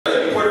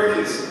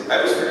Ricans,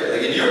 I was forget.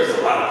 Like in New York, there's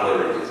a lot of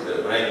Puerto Ricans,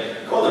 but when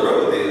I go on the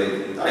road, they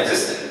like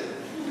non-existent.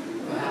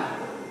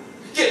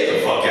 Get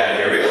the fuck out of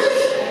here, really?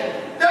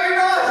 No, you're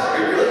not.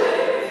 You're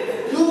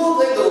really. You look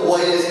like the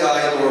whitest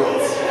guy in the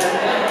world.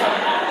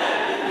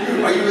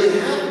 Are you really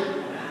happy?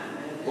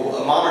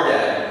 Oh, mom or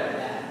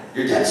dad?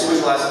 Your dad. So what's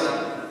your last name?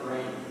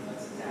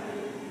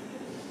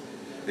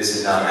 This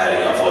is not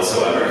adding up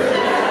whatsoever.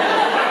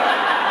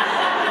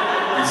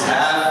 He's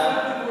half.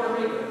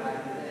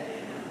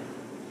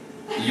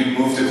 You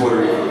moved to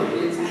Puerto Rico.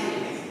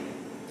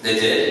 They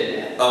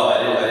did? Oh,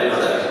 I didn't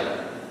know that.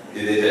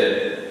 They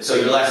did. So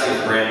your last name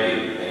is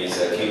Brandy, and he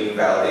said, "Can you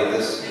validate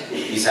this?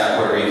 He's half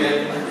Puerto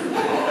Rican."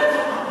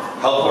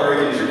 How Puerto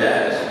Rican is your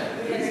dad?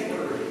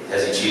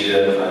 Has he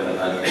cheated on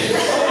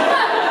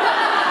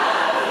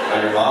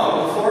your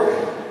mom before?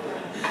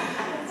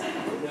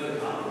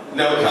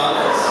 No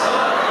comments.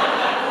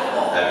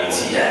 That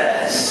means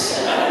yes.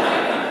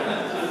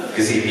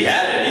 Because if he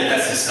had it,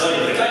 that's his son.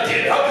 He'd be like, "I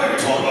did. How could you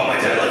talk about my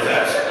dad like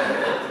that?"